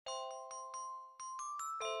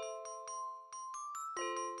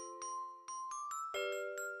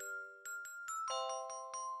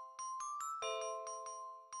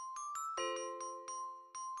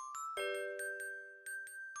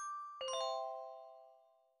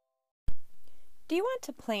Do you want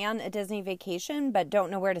to plan a Disney vacation but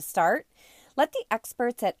don't know where to start? Let the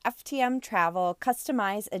experts at FTM Travel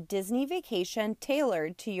customize a Disney vacation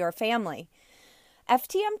tailored to your family.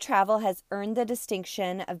 FTM Travel has earned the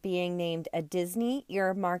distinction of being named a Disney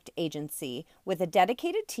earmarked agency with a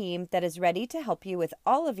dedicated team that is ready to help you with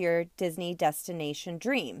all of your Disney destination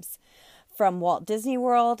dreams. From Walt Disney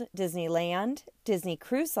World, Disneyland, Disney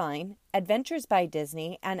Cruise Line, Adventures by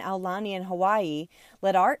Disney, and Aulani in Hawaii,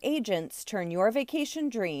 let our agents turn your vacation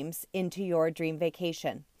dreams into your dream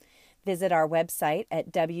vacation. Visit our website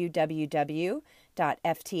at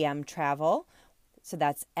www.ftmtravel, so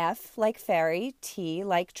that's F like ferry, T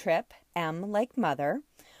like trip, M like mother,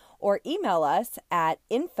 or email us at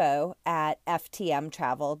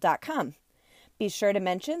info@ftmtravel.com. Be sure to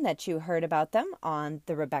mention that you heard about them on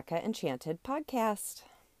the Rebecca Enchanted podcast.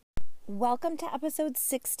 Welcome to episode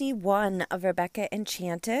 61 of Rebecca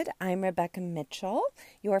Enchanted. I'm Rebecca Mitchell,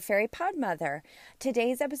 your fairy pod mother.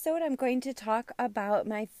 Today's episode, I'm going to talk about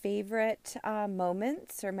my favorite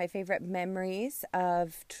moments or my favorite memories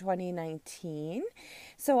of 2019.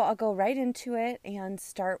 So I'll go right into it and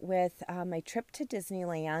start with my trip to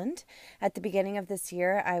Disneyland. At the beginning of this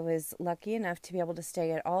year, I was lucky enough to be able to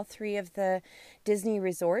stay at all three of the Disney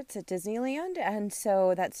resorts at Disneyland. And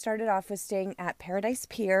so that started off with staying at Paradise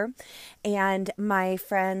Pier. And my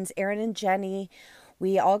friends, Erin and Jenny,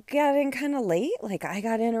 we all got in kind of late. Like I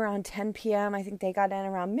got in around 10 p.m. I think they got in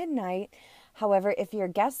around midnight. However, if you're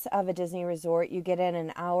guests of a Disney resort, you get in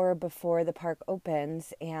an hour before the park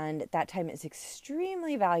opens, and that time is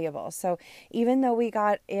extremely valuable. So even though we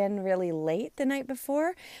got in really late the night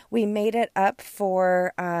before, we made it up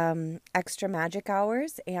for extra magic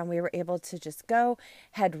hours, and we were able to just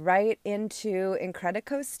head right into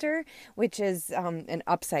Incredicoaster, which is an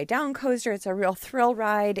upside down coaster. It's a real thrill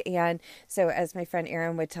ride. And so as my friend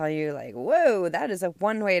Erin would tell you, like, whoa, that is a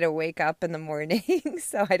one way to wake up in the morning.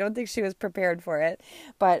 So I don't think she was prepared for it,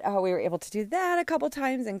 but we were able to do that a couple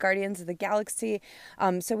times in Guardians of the Galaxy.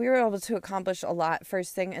 So we were able to accomplish a lot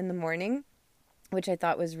first thing in the morning, which I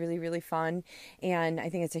thought was really, really fun. And I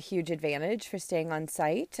think it's a huge advantage for staying on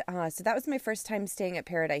site. So that was my first time staying at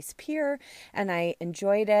Paradise Pier, and I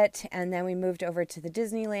enjoyed it. And then we moved over to the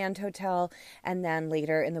Disneyland Hotel. And then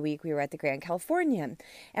later in the week, we were at the Grand Californian.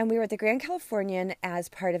 And we were at the Grand Californian as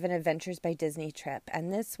part of an Adventures by Disney trip.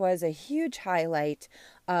 And this was a huge highlight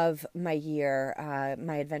of my year,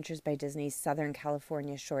 my Adventures by Disney Southern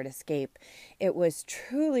California Short Escape. It was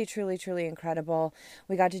truly, truly, truly incredible.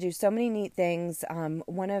 We got to do so many neat things.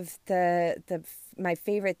 One of my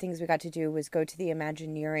favorite things we got to do was go to the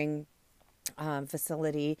Imagineering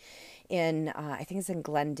facility in, I think it's in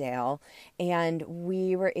Glendale, and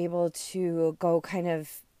we were able to go kind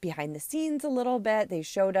of behind the scenes a little bit. They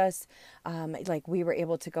showed us, like we were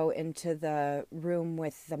able to go into the room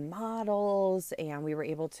with the models, and we were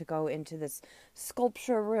able to go into this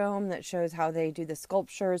sculpture room that shows how they do the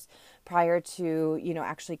sculptures prior to,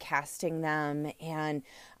 actually casting them. And,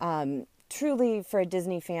 truly, for a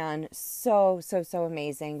Disney fan, so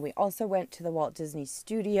amazing. We also went to the Walt Disney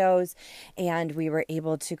Studios, and we were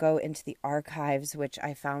able to go into the archives, which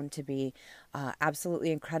I found to be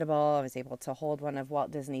absolutely incredible. I was able to hold one of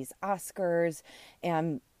Walt Disney's Oscars,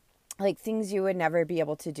 and like things you would never be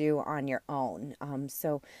able to do on your own.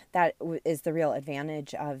 So that is the real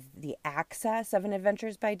advantage of the access of an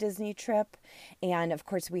Adventures by Disney trip. And of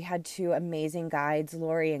course, we had two amazing guides,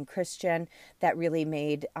 Lori and Christian, that really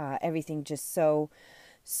made everything just so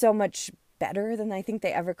much better than I think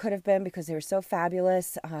they ever could have been, because they were so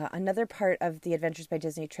fabulous. Another part of the Adventures by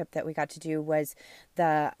Disney trip that we got to do was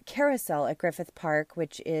the carousel at Griffith Park,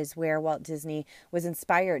 which is where Walt Disney was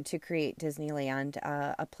inspired to create Disneyland,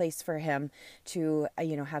 a place for him to,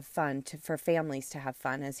 have fun, for families to have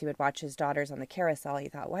fun. As he would watch his daughters on the carousel, he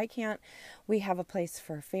thought, why can't we have a place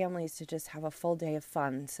for families to just have a full day of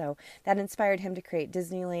fun? So that inspired him to create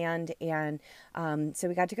Disneyland. And so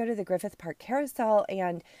we got to go to the Griffith Park carousel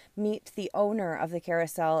and meet the owner of the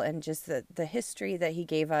carousel, and just the history that he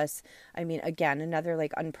gave us. I mean, again, another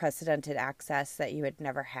like unprecedented access that you would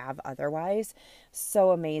never have otherwise.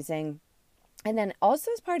 So amazing. And then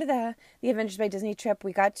also as part of the Adventures by Disney trip,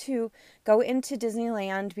 we got to go into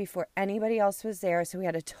Disneyland before anybody else was there. So we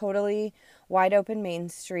had a totally wide open Main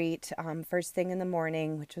Street first thing in the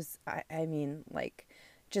morning, which was, I mean, like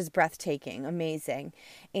just breathtaking, amazing.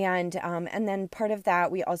 And then part of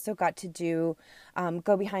that, we also got to do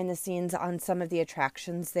go behind the scenes on some of the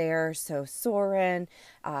attractions there. So Soarin',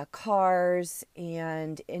 Cars,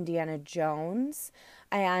 and Indiana Jones,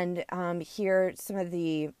 and hear some of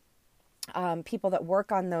the people that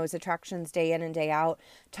work on those attractions day in and day out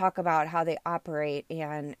talk about how they operate,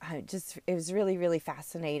 and it was really, really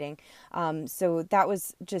fascinating. So that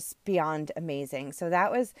was just beyond amazing. So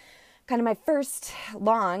that was kind of my first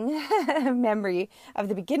long memory of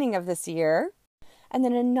the beginning of this year. And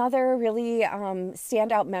then another really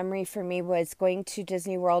standout memory for me was going to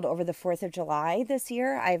Disney World over the 4th of July this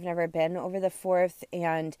year. I've never been over the 4th,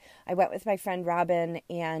 and I went with my friend Robin,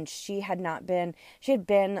 and she had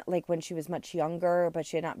been like when she was much younger, but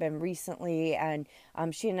she had not been recently, and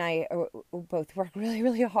she and I both work really,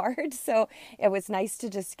 really hard, so it was nice to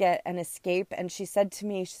just get an escape. And she said,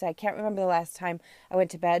 I can't remember the last time I went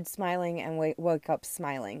to bed smiling and woke up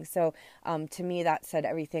smiling. So to me, that said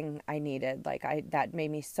everything I needed. That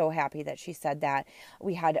made me so happy that she said that.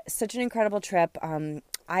 We had such an incredible trip.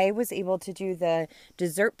 I was able to do the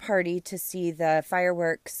dessert party to see the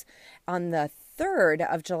fireworks on the 3rd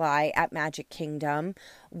of July at Magic Kingdom,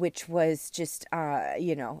 which was just,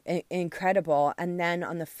 incredible. And then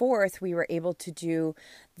on the 4th, we were able to do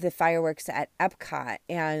the fireworks at Epcot.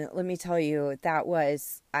 And let me tell you,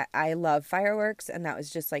 I love fireworks, and that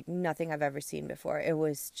was just like nothing I've ever seen before. It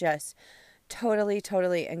was just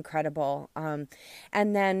totally incredible. And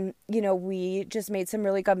then, we just made some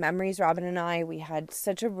really good memories, Robin and I. We had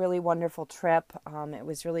such a really wonderful trip. It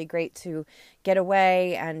was really great to get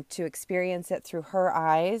away and to experience it through her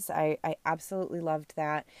eyes. I absolutely loved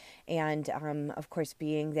that. And, of course,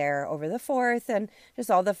 being there over the 4th and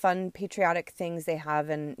just all the fun patriotic things they have.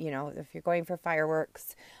 And, if you're going for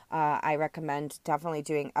fireworks, I recommend definitely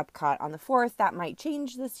doing Epcot on the 4th. That might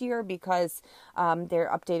change this year because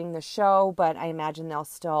they're updating the show, but I imagine they'll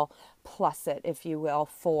still plus it, if you will,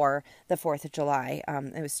 for the 4th of July.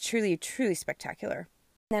 It was truly spectacular.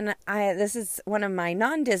 Then this is one of my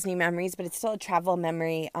non-Disney memories, but it's still a travel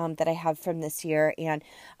memory that I have from this year. And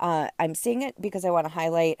I'm saying it because I want to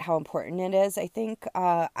highlight how important it is. I think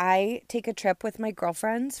I take a trip with my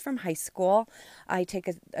girlfriends from high school. I take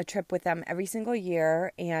a trip with them every single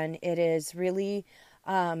year, and it is really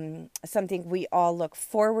something we all look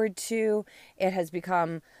forward to. It has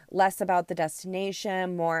become less about the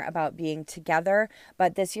destination, more about being together.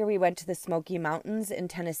 But this year we went to the Smoky Mountains in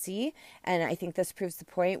Tennessee, and I think this proves the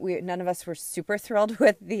point. None of us were super thrilled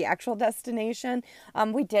with the actual destination.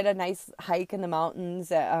 We did a nice hike in the mountains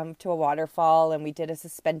to a waterfall, and we did a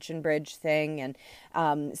suspension bridge thing, and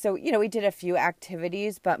so we did a few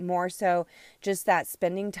activities, but more so just that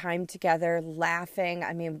spending time together, laughing.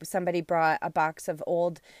 I mean, somebody brought a box of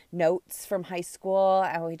old notes from high school,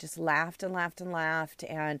 and we just laughed and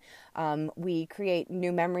we create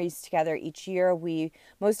new memories together each year.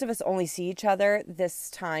 Most of us only see each other this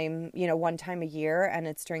time, one time a year, and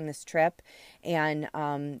it's during this trip. And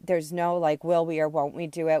there's no will we or won't we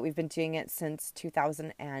do it. We've been doing it since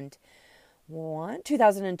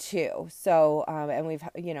 2002. So, and we've,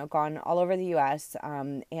 gone all over the U.S.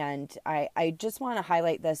 And I just want to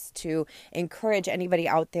highlight this to encourage anybody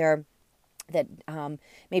out there that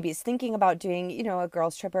maybe is thinking about doing, a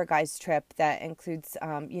girls trip or a guys trip that includes,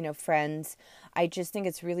 friends. I just think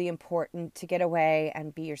it's really important to get away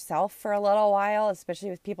and be yourself for a little while, especially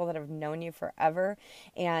with people that have known you forever,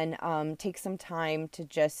 and take some time to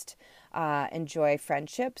just enjoy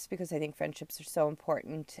friendships, because I think friendships are so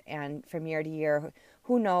important. And from year to year,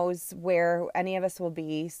 who knows where any of us will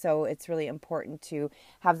be. So it's really important to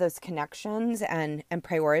have those connections and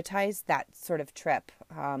prioritize that sort of trip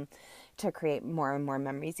to create more and more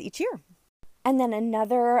memories each year. And then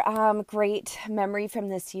another great memory from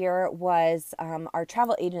this year was our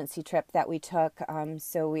travel agency trip that we took.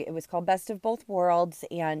 It was called Best of Both Worlds,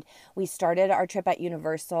 and we started our trip at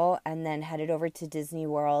Universal and then headed over to Disney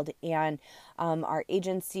World. And our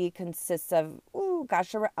agency consists of,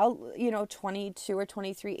 22 or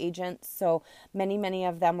 23 agents. So many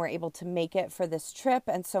of them were able to make it for this trip.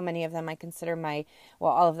 And so many of them I consider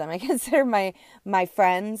all of them I consider my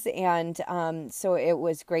friends. And so it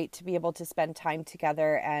was great to be able to spend time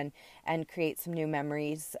together and create some new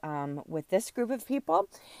memories with this group of people.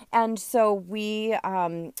 And so we,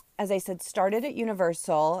 as I said, started at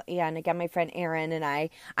Universal, and again, my friend Erin and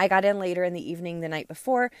I got in later in the evening the night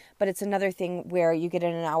before, but it's another thing where you get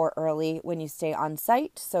in an hour early when you stay on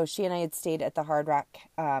site. So she and I had stayed at the Hard Rock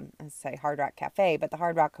Cafe, but the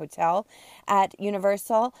Hard Rock Hotel at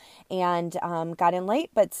Universal, and got in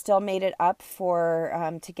late, but still made it up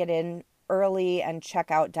to get in early and check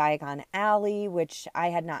out Diagon Alley, which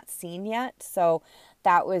I had not seen yet. So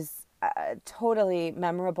that was totally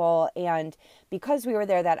memorable. And because we were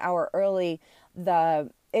there that hour early,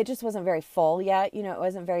 it just wasn't very full yet. It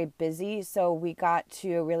wasn't very busy. So we got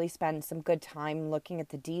to really spend some good time looking at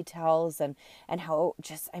the details and how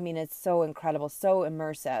it's so incredible, so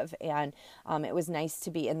immersive. And it was nice to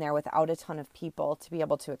be in there without a ton of people to be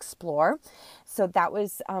able to explore. So that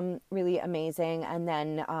was really amazing. And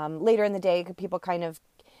then later in the day, people kind of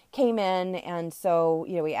came in. And so,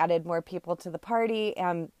 we added more people to the party.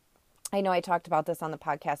 And I know I talked about this on the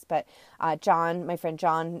podcast, but John, my friend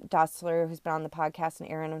John Dossler, who's been on the podcast, and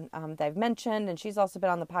Erin that I've mentioned, and she's also been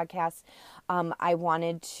on the podcast,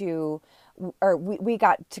 we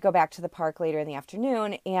got to go back to the park later in the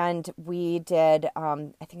afternoon, and we did,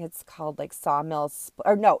 I think it's called like Sawmills,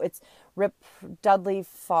 or no, it's Rip Dudley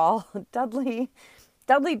Fall, Dudley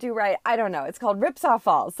Do Right. I don't know. It's called Ripsaw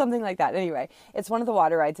Falls, something like that. Anyway, it's one of the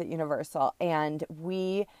water rides at Universal, and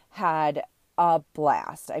we had a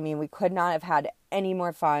blast. We could not have had any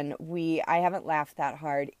more fun. I haven't laughed that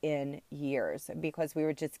hard in years because we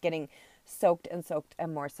were just getting soaked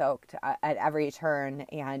and more soaked at every turn.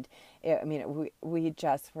 And we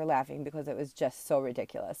just were laughing because it was just so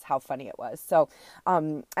ridiculous how funny it was. So,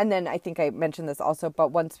 and then I think I mentioned this also,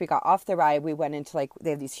 but once we got off the ride, we went into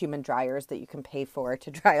they have these human dryers that you can pay for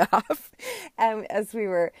to dry off. And as we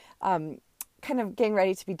were, kind of getting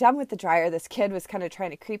ready to be done with the dryer, this kid was kind of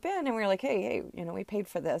trying to creep in, and we were like, hey, we paid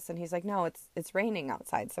for this. And he's like, no, it's raining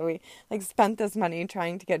outside. So we spent this money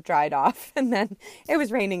trying to get dried off, and then it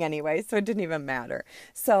was raining anyway, so it didn't even matter.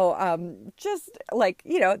 So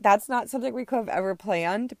that's not something we could have ever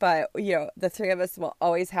planned, but the three of us will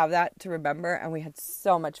always have that to remember, and we had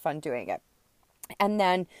so much fun doing it. And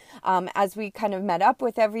then as we kind of met up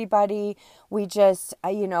with everybody, we just,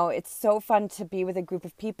 it's so fun to be with a group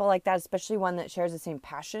of people like that, especially one that shares the same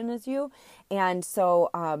passion as you. And so,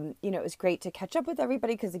 it was great to catch up with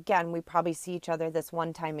everybody because, again, we probably see each other this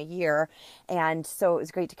one time a year. And so it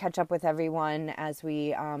was great to catch up with everyone as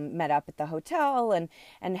we met up at the hotel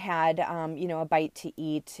and had, a bite to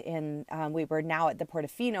eat. We were now at the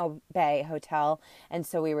Portofino Bay Hotel. And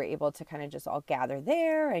so we were able to kind of just all gather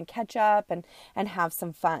there and catch up and have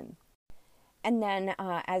some fun. And then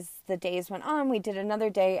as the days went on, we did another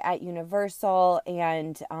day at Universal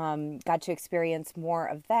and got to experience more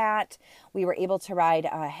of that. We were able to ride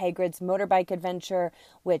Hagrid's Motorbike Adventure,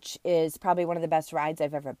 which is probably one of the best rides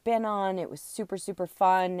I've ever been on. It was super, super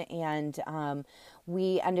fun. And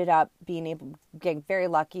we ended up getting very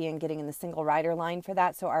lucky and getting in the single rider line for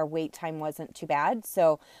that. So our wait time wasn't too bad.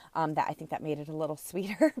 So I think that made it a little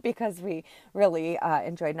sweeter because we really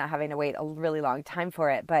enjoyed not having to wait a really long time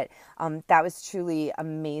for it. But that was truly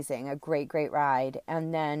amazing. A great, great ride.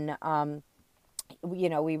 And then,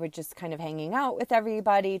 we were just kind of hanging out with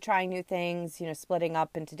everybody, trying new things, splitting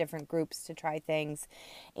up into different groups to try things.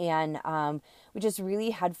 And we just really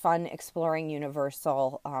had fun exploring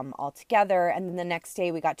Universal all together. And then the next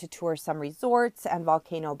day we got to tour some resorts and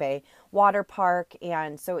Volcano Bay Water Park.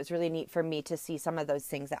 And so it was really neat for me to see some of those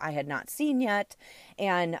things that I had not seen yet.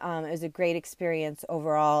 And it was a great experience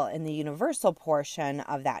overall in the Universal portion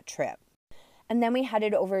of that trip. And then we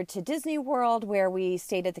headed over to Disney World where we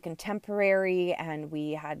stayed at the Contemporary and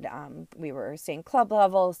we were staying club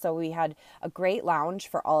level. So we had a great lounge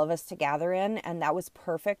for all of us to gather in. And that was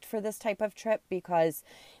perfect for this type of trip because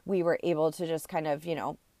we were able to just kind of,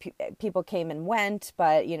 people came and went,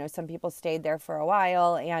 but, some people stayed there for a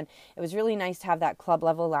while. And it was really nice to have that club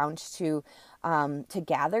level lounge to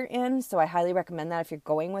gather in. So I highly recommend that if you're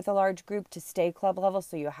going with a large group to stay club level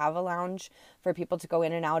so you have a lounge for people to go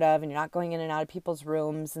in and out of and you're not going in and out of people's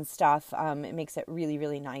rooms and stuff. It makes it really,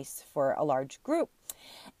 really nice for a large group.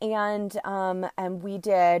 And we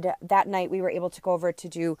did, that night we were able to go over to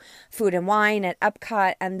do food and wine at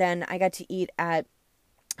Epcot, and then I got to eat at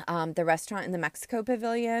the restaurant in the Mexico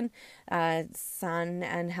Pavilion, San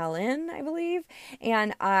Helen, I believe.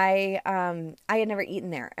 And I had never eaten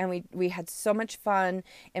there, and we had so much fun.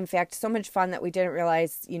 In fact, so much fun that we didn't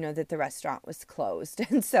realize, that the restaurant was closed.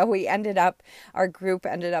 And so our group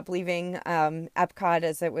ended up leaving Epcot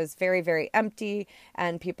as it was very, very empty,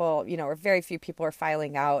 and people, or very few people were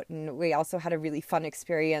filing out. And we also had a really fun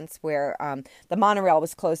experience where the monorail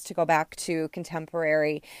was closed to go back to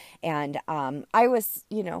Contemporary, and I was,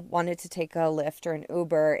 wanted to take a Lyft or an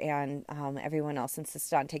Uber, and everyone else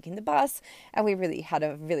insisted on taking the bus, and we really had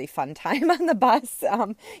a really fun time on the bus.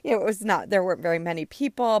 There weren't very many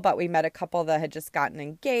people, but we met a couple that had just gotten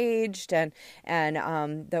engaged, and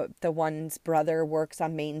the one's brother works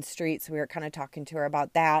on Main Street, so we were kind of talking to her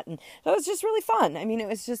about that, and it was just really fun. It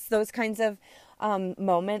was just those kinds of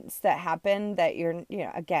moments that happen that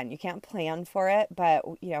again, you can't plan for it, but,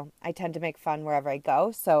 I tend to make fun wherever I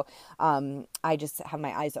go. So I just have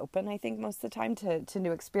my eyes open, I think, most of the time to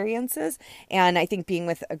new experiences. And I think being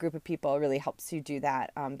with a group of people really helps you do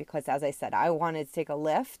that because, as I said, I wanted to take a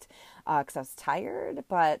Lyft because I was tired,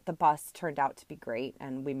 but the bus turned out to be great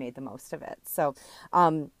and we made the most of it. So,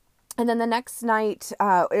 and then the next night,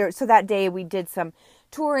 so that day we did some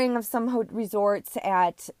touring of some resorts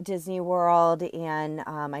at Disney World, and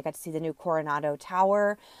I got to see the new Coronado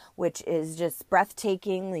Tower, which is just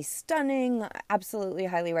breathtakingly stunning. Absolutely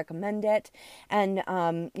highly recommend it. And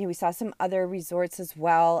we saw some other resorts as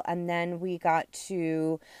well, and then we got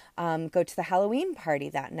to go to the Halloween party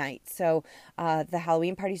that night. So the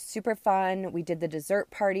Halloween party is super fun. We did the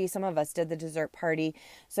dessert party. Some of us did the dessert party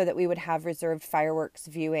so that we would have reserved fireworks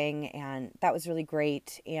viewing, and that was really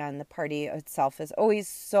great. And the party itself is always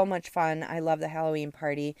so much fun. I love the Halloween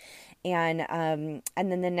party. And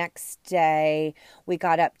then the next day we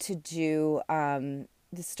got up to do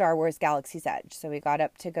the Star Wars Galaxy's Edge. So we got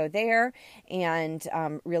up to go there and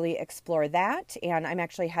really explore that. And I'm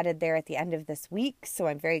actually headed there at the end of this week. So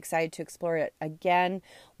I'm very excited to explore it again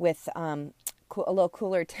with a little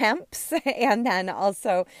cooler temps. And then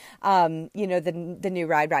also, the new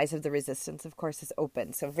ride, Rise of the Resistance, of course, is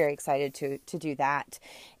open. So very excited to do that.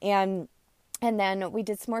 And then we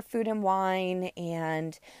did some more food and wine,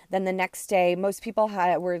 and then the next day, most people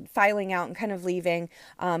were filing out and kind of leaving,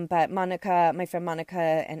 but my friend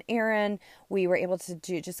Monica and Aaron, we were able to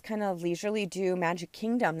just kind of leisurely do Magic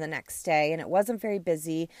Kingdom the next day, and it wasn't very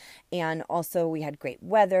busy, and also we had great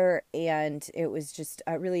weather, and it was just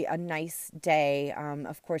really a nice day.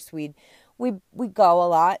 Of course, we go a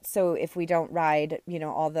lot, so if we don't ride,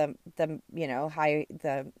 all the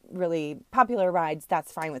really popular rides,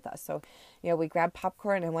 that's fine with us. So, we grabbed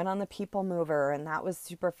popcorn and went on the People Mover, and that was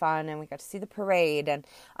super fun, and we got to see the parade,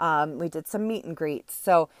 and we did some meet and greets.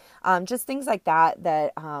 So just things like that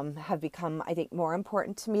have become, I think, more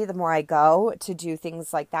important to me the more I go, to do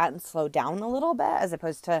things like that and slow down a little bit as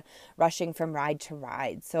opposed to rushing from ride to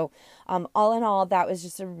ride. So all in all, that was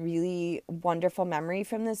just a really wonderful memory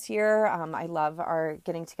from this year. I love our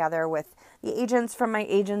getting together with the agents from my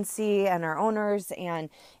agency and our owners, and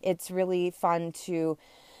it's really fun to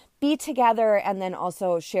be together and then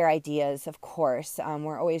also share ideas, of course.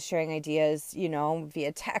 We're always sharing ideas,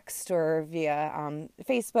 via text or via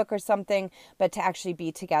Facebook or something, but to actually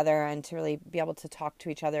be together and to really be able to talk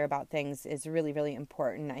to each other about things is really, really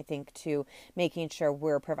important, I think, to making sure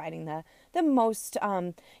we're providing the most,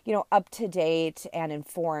 up-to-date and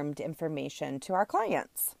informed information to our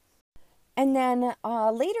clients. And then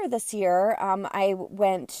later this year, I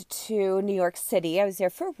went to New York City. I was there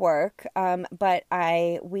for work, but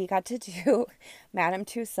we got to do Madame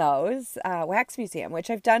Tussauds Wax Museum, which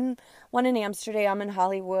I've done one in Amsterdam and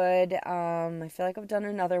Hollywood. I feel like I've done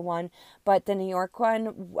another one, but the New York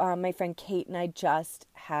one, my friend Kate and I just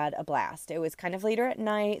had a blast. It was kind of later at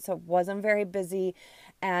night, so it wasn't very busy,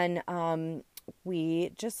 and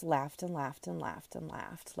we just laughed and laughed and laughed and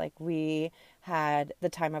laughed. Like, we had the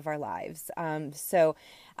time of our lives. So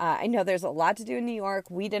I know there's a lot to do in New York.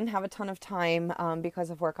 We didn't have a ton of time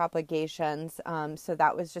because of work obligations. So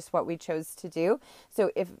that was just what we chose to do.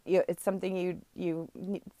 So if it's something you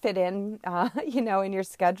fit in, in your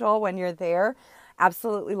schedule when you're there,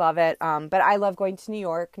 absolutely love it. But I love going to New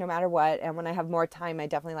York no matter what. And when I have more time, I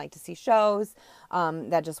definitely like to see shows.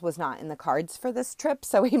 That just was not in the cards for this trip.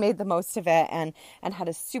 So we made the most of it and had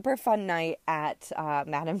a super fun night at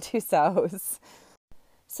Madame Tussauds.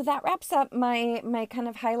 So that wraps up my kind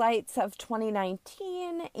of highlights of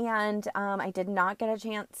 2019. And I did not get a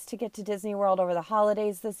chance to get to Disney World over the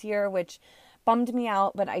holidays this year, which bummed me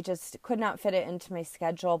out, but I just could not fit it into my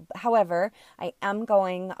schedule. However, I am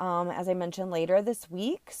going, as I mentioned, later this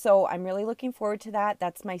week, so I'm really looking forward to that.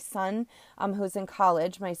 That's my son, who's in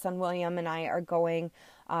college. My son William and I are going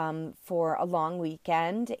for a long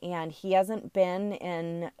weekend, and he hasn't been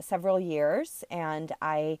in several years, and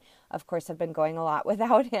I, of course, have been going a lot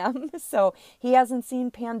without him. So he hasn't seen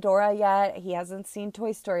Pandora yet, he hasn't seen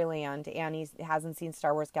Toy Story Land, and he hasn't seen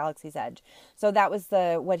Star Wars Galaxy's Edge. So that was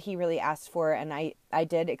what he really asked for, and I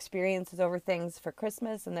did Experiences Over Things for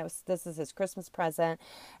Christmas, and this is his Christmas present.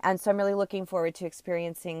 And so I'm really looking forward to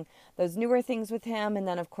experiencing those newer things with him. And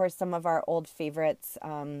then, of course, some of our old favorites,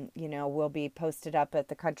 will be posted up at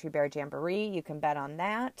the Country Bear Jamboree. You can bet on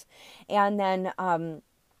that. And then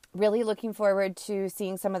really looking forward to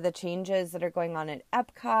seeing some of the changes that are going on at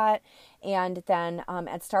Epcot. And then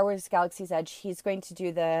at Star Wars Galaxy's Edge, he's going to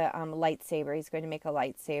do the lightsaber. He's going to make a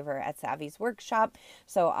lightsaber at Savvy's workshop.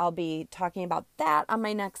 So I'll be talking about that on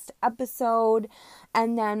my next episode.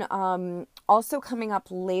 And then Also coming up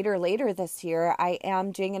later this year, I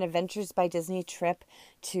am doing an Adventures by Disney trip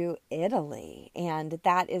to Italy, and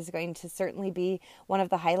that is going to certainly be one of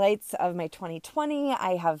the highlights of my 2020.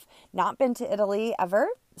 I have not been to Italy ever,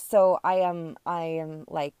 so I am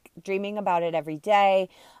like dreaming about it every day.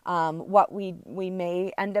 What we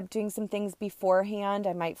may end up doing some things beforehand.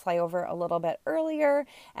 I might fly over a little bit earlier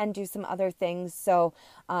and do some other things. So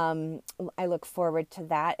I look forward to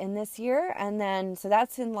that in this year. And then, so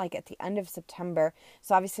that's in like at the end of September.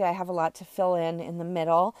 So obviously I have a lot to fill in the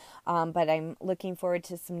middle, but I'm looking forward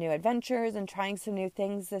to some new adventures and trying some new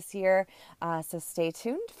things this year. So stay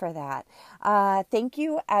tuned for that. Thank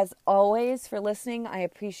you as always for listening. I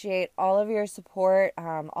appreciate all of your support,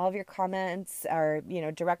 all of your comments or,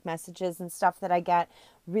 direct messages and stuff that I get.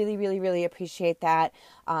 Really, really, really appreciate that.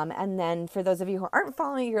 And then for those of you who aren't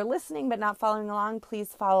following, you're listening but not following along,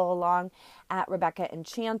 please follow along at Rebecca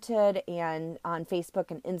Enchanted and on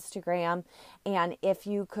Facebook and Instagram. And if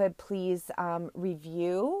you could please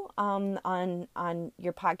review on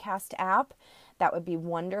your podcast app, that would be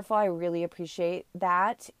wonderful. I really appreciate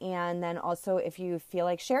that. And then also if you feel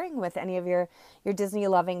like sharing with any of your Disney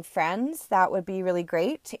loving friends, that would be really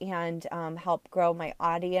great and help grow my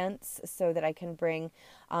audience so that I can bring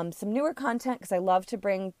some newer content, because I love to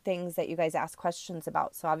bring things that you guys ask questions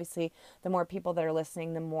about. So obviously the more people that are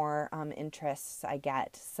listening, the more interests I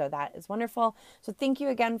get. So that is wonderful. So thank you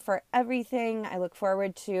again for everything. I look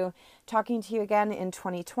forward to talking to you again in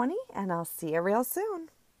 2020, and I'll see you real soon.